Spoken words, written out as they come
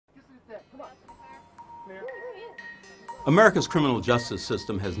America's criminal justice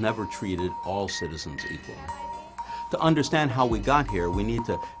system has never treated all citizens equally. To understand how we got here, we need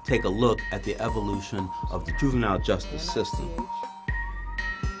to take a look at the evolution of the juvenile justice system.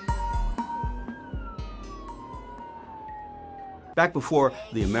 Back before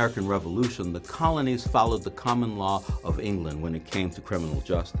the American Revolution, the colonies followed the common law of England when it came to criminal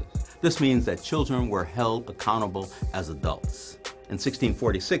justice. This means that children were held accountable as adults. In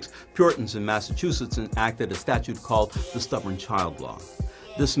 1646, Puritans in Massachusetts enacted a statute called the Stubborn Child Law.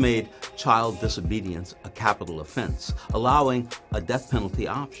 This made child disobedience a capital offense, allowing a death penalty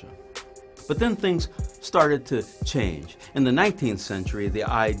option. But then things started to change. In the 19th century, the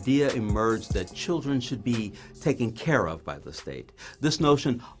idea emerged that children should be taken care of by the state. This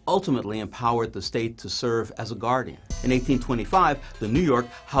notion ultimately empowered the state to serve as a guardian. In 1825, the New York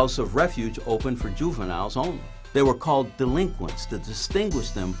House of Refuge opened for juveniles only. They were called delinquents to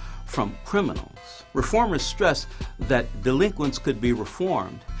distinguish them from criminals. Reformers stressed that delinquents could be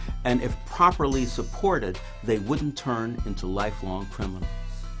reformed, and if properly supported, they wouldn't turn into lifelong criminals.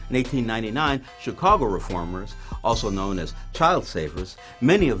 In 1899, Chicago reformers, also known as child savers,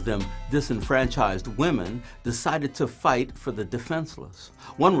 many of them disenfranchised women, decided to fight for the defenseless.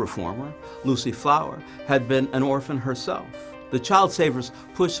 One reformer, Lucy Flower, had been an orphan herself. The child savers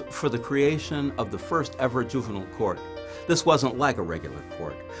pushed for the creation of the first ever juvenile court. This wasn't like a regular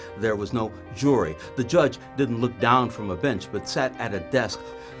court. There was no jury. The judge didn't look down from a bench, but sat at a desk.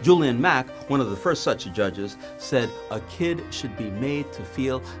 Julian Mack, one of the first such judges, said a kid should be made to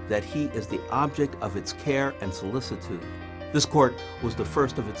feel that he is the object of its care and solicitude. This court was the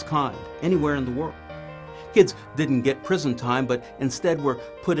first of its kind anywhere in the world. Kids didn't get prison time, but instead were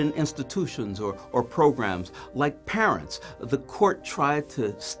put in institutions or programs. Like parents, the court tried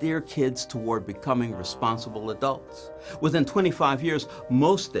to steer kids toward becoming responsible adults. Within 25 years,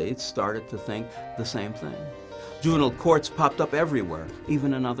 most states started to think the same thing. Juvenile courts popped up everywhere,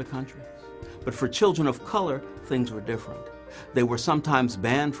 even in other countries. But for children of color, things were different. They were sometimes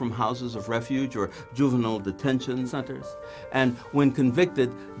banned from houses of refuge or juvenile detention centers, and when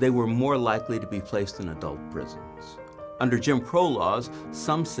convicted, they were more likely to be placed in adult prisons. Under Jim Crow laws,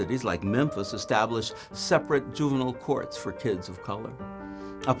 some cities like Memphis established separate juvenile courts for kids of color.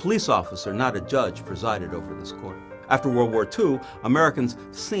 A police officer, not a judge, presided over this court. After World War II, Americans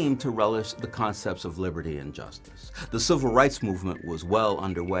seemed to relish the concepts of liberty and justice. The civil rights movement was well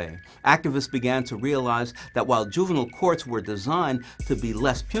underway. Activists began to realize that while juvenile courts were designed to be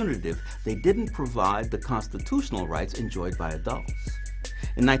less punitive, they didn't provide the constitutional rights enjoyed by adults.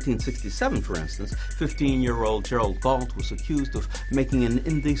 In 1967, for instance, 15-year-old Gerald Galt was accused of making an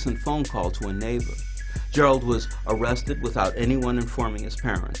indecent phone call to a neighbor. Gerald was arrested without anyone informing his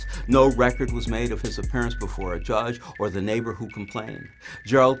parents. No record was made of his appearance before a judge or the neighbor who complained.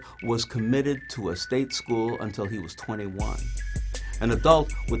 Gerald was committed to a state school until he was 21. An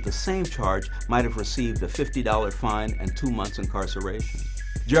adult with the same charge might have received a $50 fine and 2 months incarceration.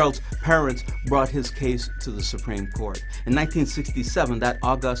 Gerald's parents brought his case to the Supreme Court. In 1967, that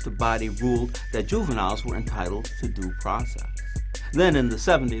august body ruled that juveniles were entitled to due process. Then in the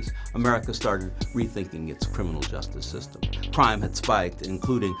 70s, America started rethinking its criminal justice system. Crime had spiked,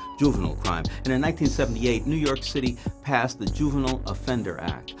 including juvenile crime. And in 1978, New York City passed the Juvenile Offender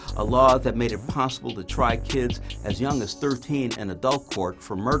Act, a law that made it possible to try kids as young as 13 in adult court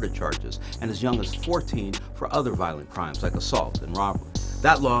for murder charges and as young as 14 for other violent crimes like assault and robbery.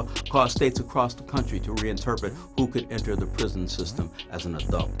 That law caused states across the country to reinterpret who could enter the prison system as an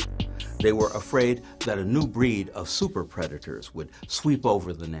adult. They were afraid that a new breed of super predators would sweep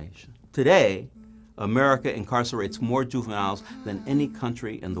over the nation. Today, America incarcerates more juveniles than any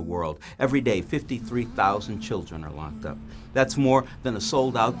country in the world. Every day, 53,000 children are locked up. That's more than a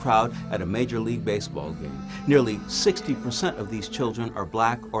sold-out crowd at a Major League Baseball game. Nearly 60% of these children are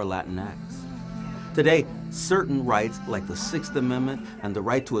Black or Latinx. Today, certain rights like the Sixth Amendment and the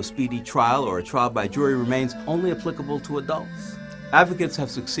right to a speedy trial or a trial by jury remains only applicable to adults. Advocates have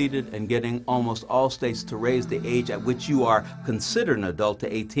succeeded in getting almost all states to raise the age at which you are considered an adult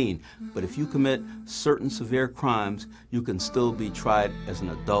to 18. But if you commit certain severe crimes, you can still be tried as an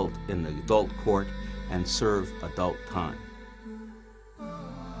adult in the adult court and serve adult time.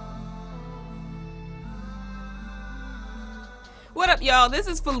 What up, y'all? This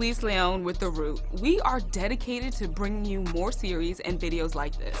is Felice Leon with The Root. We are dedicated to bringing you more series and videos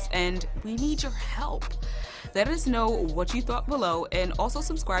like this, and we need your help. Let us know what you thought below, and also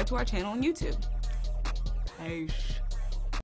subscribe to our channel on YouTube. Peace.